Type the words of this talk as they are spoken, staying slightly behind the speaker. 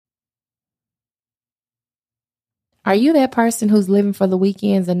Are you that person who's living for the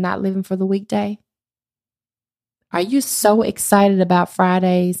weekends and not living for the weekday? Are you so excited about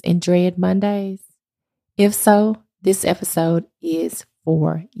Fridays and dread Mondays? If so, this episode is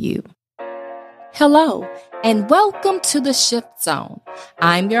for you. Hello, and welcome to the Shift Zone.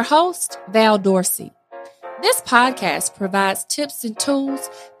 I'm your host, Val Dorsey. This podcast provides tips and tools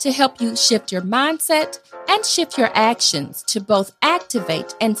to help you shift your mindset and shift your actions to both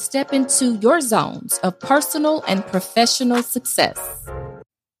activate and step into your zones of personal and professional success.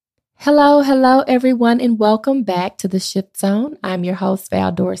 Hello, everyone, and welcome back to the Shift Zone. I'm your host,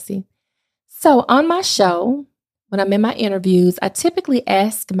 Val Dorsey. So on my show, when I'm in my interviews, I typically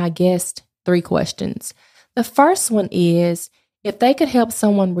ask my guests 3 questions. The first one is, if they could help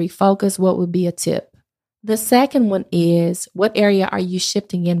someone refocus, what would be a tip? The second one is, what area are you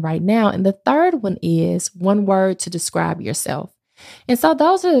shifting in right now? And the third one is, one word to describe yourself. And so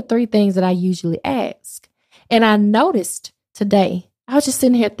those are the 3 things that I usually ask. And I noticed today, I was just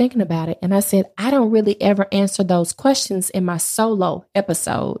sitting here thinking about it. And I said, I don't really ever answer those questions in my solo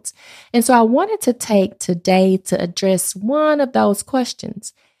episodes. And so I wanted to take today to address one of those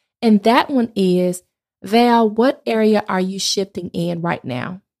questions. And that one is, Val, what area are you shifting in right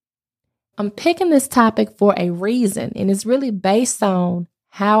now? I'm picking this topic for a reason, and it's really based on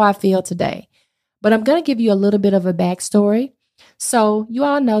how I feel today. But I'm going to give you a little bit of a backstory. So you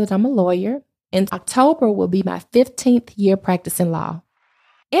all know that I'm a lawyer, and October will be my 15th year practicing law.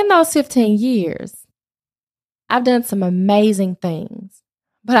 In those 15 years, I've done some amazing things,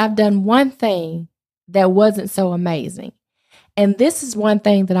 but I've done one thing that wasn't so amazing. And this is one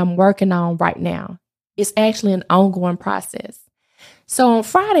thing that I'm working on right now. It's actually an ongoing process. So on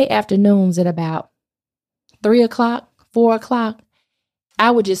Friday afternoons at about 3 o'clock, 4 o'clock,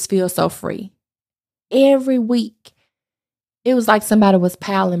 I would just feel so free. Every week, it was like somebody was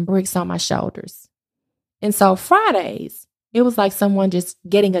piling bricks on my shoulders. And so Fridays, it was like someone just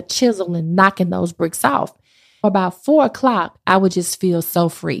getting a chisel and knocking those bricks off. About 4 o'clock, I would just feel so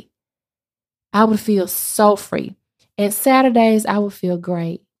free. I would feel so free. And Saturdays, I would feel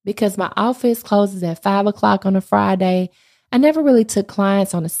great because my office closes at 5 o'clock on a Friday. I never really took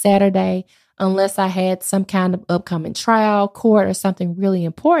clients on a Saturday unless I had some kind of upcoming trial, court, or something really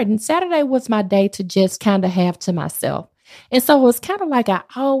important. Saturday was my day to just kind of have to myself. And so it was kind of like I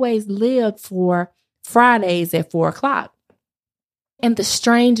always lived for Fridays at 4 o'clock. And the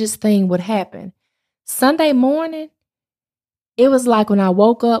strangest thing would happen. Sunday morning, it was like when I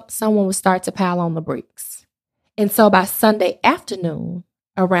woke up, someone would start to pile on the bricks. And so by Sunday afternoon,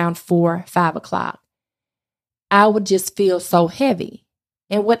 around 4, 5 o'clock, I would just feel so heavy.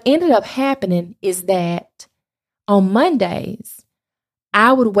 And what ended up happening is that on Mondays,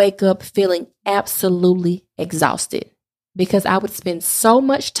 I would wake up feeling absolutely exhausted because I would spend so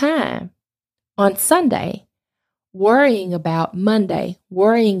much time on Sunday worrying about Monday,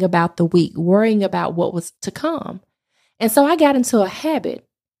 worrying about the week, worrying about what was to come. And so I got into a habit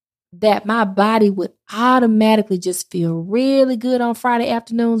that my body would automatically just feel really good on Friday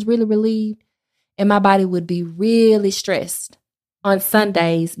afternoons, really relieved. And my body would be really stressed on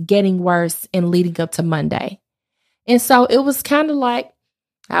Sundays, getting worse and leading up to Monday. And so it was kind of like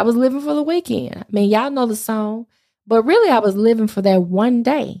I was living for the weekend. I mean, y'all know the song, but really I was living for that one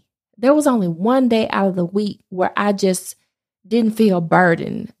day. There was only one day out of the week where I just didn't feel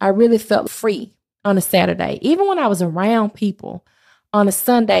burdened. I really felt free on a Saturday. Even when I was around people on a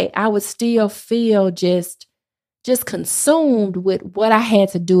Sunday, I would still feel just consumed with what I had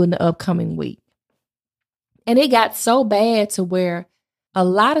to do in the upcoming week. And it got so bad to where a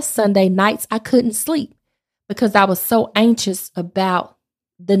lot of Sunday nights I couldn't sleep because I was so anxious about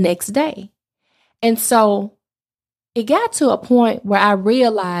the next day. And so it got to a point where I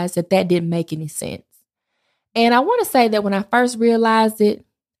realized that didn't make any sense. And I want to say that when I first realized it,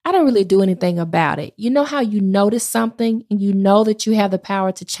 I didn't really do anything about it. You know how you notice something and you know that you have the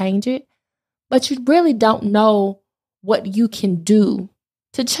power to change it, but you really don't know what you can do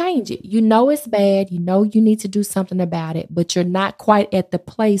to change it. You know it's bad. You know you need to do something about it, but you're not quite at the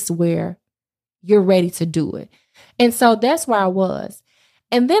place where you're ready to do it. And so that's where I was.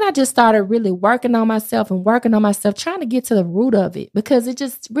 And then I just started really working on myself, trying to get to the root of it because it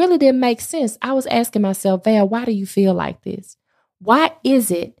just really didn't make sense. I was asking myself, Val, why do you feel like this? Why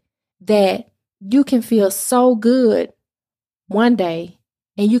is it that you can feel so good one day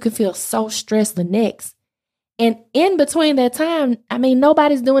and you can feel so stressed the next? And in between that time, I mean,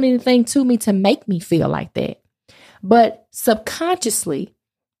 nobody's doing anything to me to make me feel like that. But subconsciously,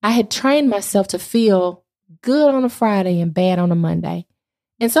 I had trained myself to feel good on a Friday and bad on a Monday.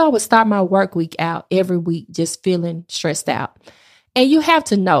 And so I would start my work week out every week just feeling stressed out. And you have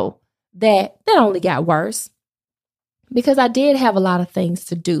to know that only got worse. because I did have a lot of things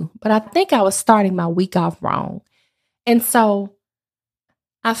to do, but I think I was starting my week off wrong. And so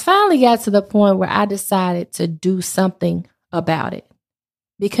I finally got to the point where I decided to do something about it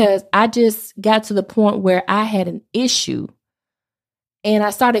because I just got to the point where I had an issue and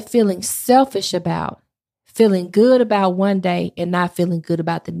I started feeling selfish about feeling good about one day and not feeling good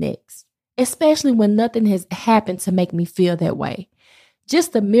about the next, especially when nothing has happened to make me feel that way.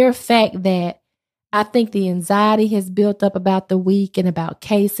 Just the mere fact that I think the anxiety has built up about the week and about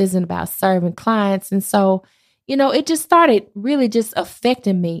cases and about serving clients. And so, it just started really just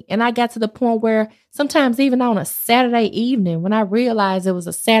affecting me. And I got to the point where sometimes even on a Saturday evening, when I realized it was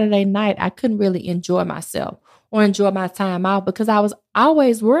a Saturday night, I couldn't really enjoy myself or enjoy my time out because I was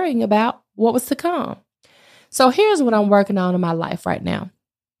always worrying about what was to come. So here's what I'm working on in my life right now.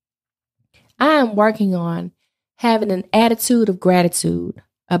 I am working on having an attitude of gratitude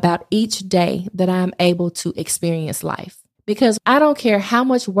about each day that I'm able to experience life. Because I don't care how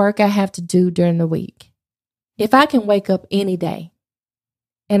much work I have to do during the week. If I can wake up any day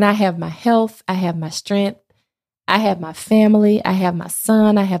and I have my health, I have my strength, I have my family, I have my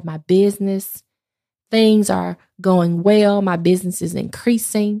son, I have my business, things are going well, my business is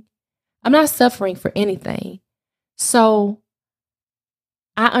increasing, I'm not suffering for anything. So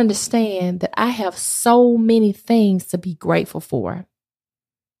I understand that I have so many things to be grateful for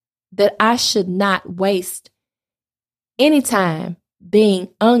that I should not waste any time being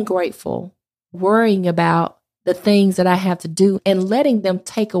ungrateful, worrying about the things that I have to do and letting them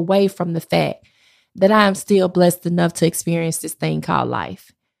take away from the fact that I am still blessed enough to experience this thing called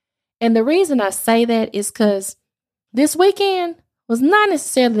life. And the reason I say that is because this weekend was not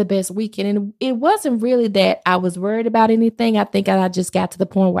necessarily the best weekend. And it wasn't really that I was worried about anything. I think I just got to the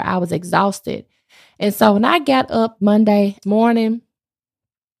point where I was exhausted. And so when I got up Monday morning,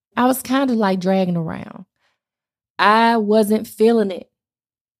 I was kind of like dragging around. I wasn't feeling it.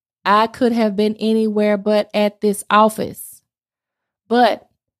 I could have been anywhere but at this office. But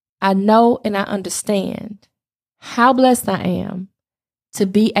I know and I understand how blessed I am to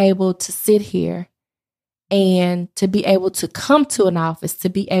be able to sit here and to be able to come to an office, to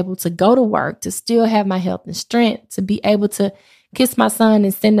be able to go to work, to still have my health and strength, to be able to kiss my son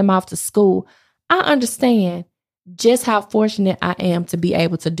and send him off to school. I understand just how fortunate I am to be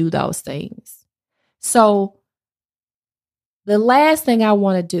able to do those things. So the last thing I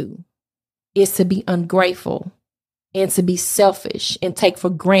want to do is to be ungrateful and to be selfish and take for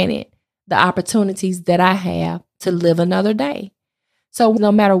granted the opportunities that I have to live another day. So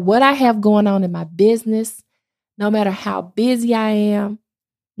no matter what I have going on in my business, no matter how busy I am,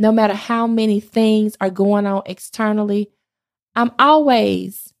 no matter how many things are going on externally, I'm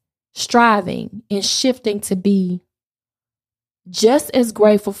always striving and shifting to be just as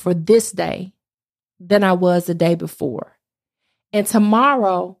grateful for this day than I was the day before. And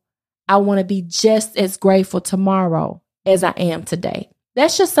tomorrow, I want to be just as grateful tomorrow as I am today.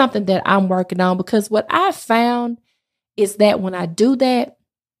 That's just something that I'm working on because what I found is that when I do that,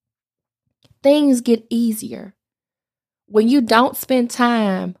 things get easier. When you don't spend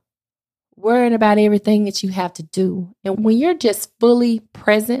time worrying about everything that you have to do, and when you're just fully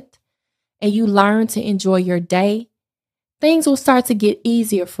present and you learn to enjoy your day, things will start to get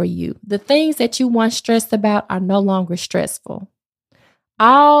easier for you. The things that you once stressed about are no longer stressful.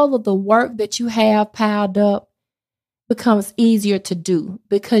 All of the work that you have piled up becomes easier to do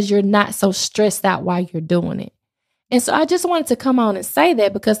because you're not so stressed out while you're doing it. And so I just wanted to come on and say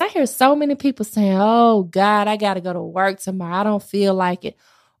that because I hear so many people saying, oh God, I got to go to work tomorrow. I don't feel like it.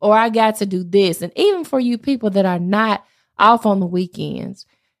 Or I got to do this. And even for you people that are not off on the weekends,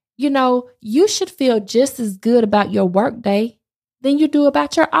 you should feel just as good about your work day than you do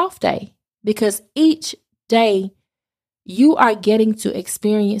about your off day. Because each day you are getting to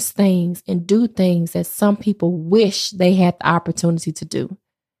experience things and do things that some people wish they had the opportunity to do.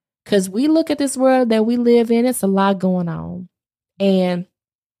 Because we look at this world that we live in, it's a lot going on. And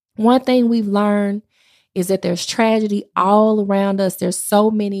one thing we've learned is that there's tragedy all around us. There's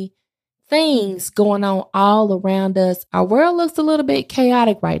so many things going on all around us. Our world looks a little bit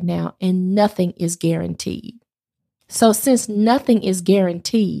chaotic right now, and nothing is guaranteed. So since nothing is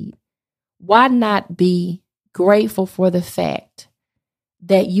guaranteed, why not be grateful for the fact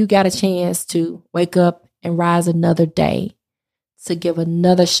that you got a chance to wake up and rise another day to give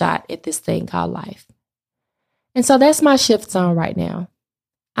another shot at this thing called life? And so that's my shift zone right now.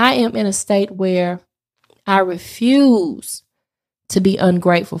 I am in a state where I refuse to be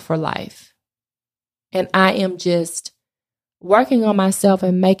ungrateful for life. And I am just working on myself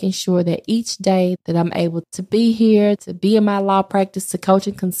and making sure that each day that I'm able to be here, to be in my law practice, to coach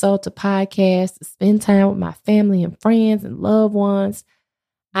and consult, to podcast, to spend time with my family and friends and loved ones,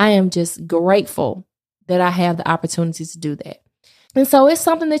 I am just grateful that I have the opportunity to do that. And so it's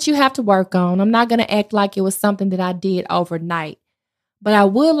something that you have to work on. I'm not going to act like it was something that I did overnight, but I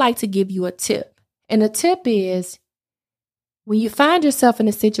would like to give you a tip. And the tip is, when you find yourself in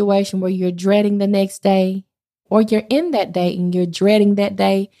a situation where you're dreading the next day, or you're in that day and you're dreading that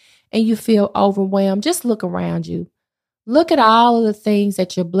day and you feel overwhelmed, just look around you. Look at all of the things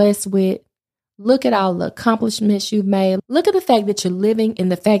that you're blessed with. Look at all the accomplishments you've made. Look at the fact that you're living and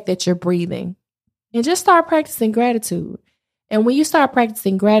the fact that you're breathing. And just start practicing gratitude. And when you start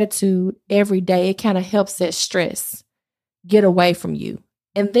practicing gratitude every day, it kind of helps that stress get away from you.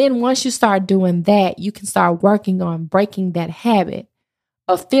 And then once you start doing that, you can start working on breaking that habit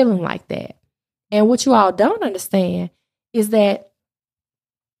of feeling like that. And what you all don't understand is that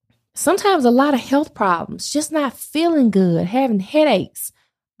sometimes a lot of health problems, just not feeling good, having headaches,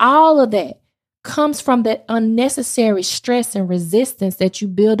 all of that comes from that unnecessary stress and resistance that you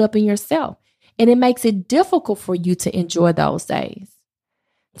build up in yourself. And it makes it difficult for you to enjoy those days.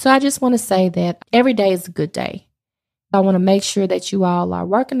 So I just want to say that every day is a good day. I want to make sure that you all are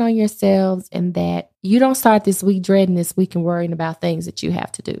working on yourselves and that you don't start this week dreading this week and worrying about things that you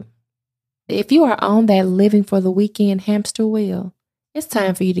have to do. If you are on that living for the weekend hamster wheel, it's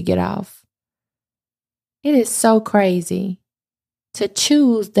time for you to get off. It is so crazy to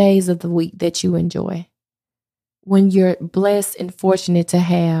choose days of the week that you enjoy when you're blessed and fortunate to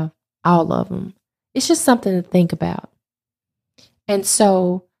have all of them. It's just something to think about. And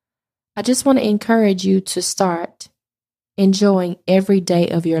so I just want to encourage you to start enjoying every day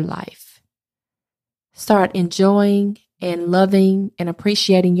of your life. Start enjoying and loving and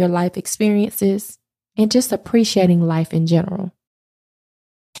appreciating your life experiences and just appreciating life in general.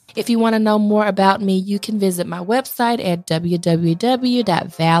 If you want to know more about me, you can visit my website at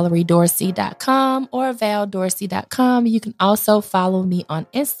www.valeriedorsey.com or valdorsey.com. You can also follow me on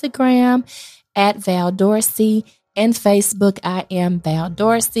Instagram at Val Dorsey and Facebook. I am Val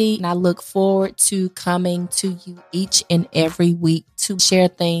Dorsey, and I look forward to coming to you each and every week to share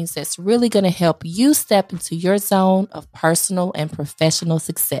things that's really going to help you step into your zone of personal and professional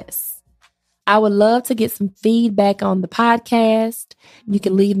success. I would love to get some feedback on the podcast. You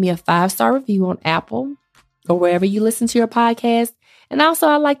can leave me a 5-star review on Apple or wherever you listen to your podcast. And also,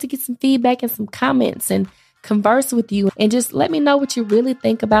 I'd like to get some feedback and some comments and converse with you and just let me know what you really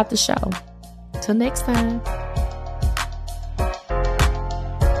think about the show. Till next time.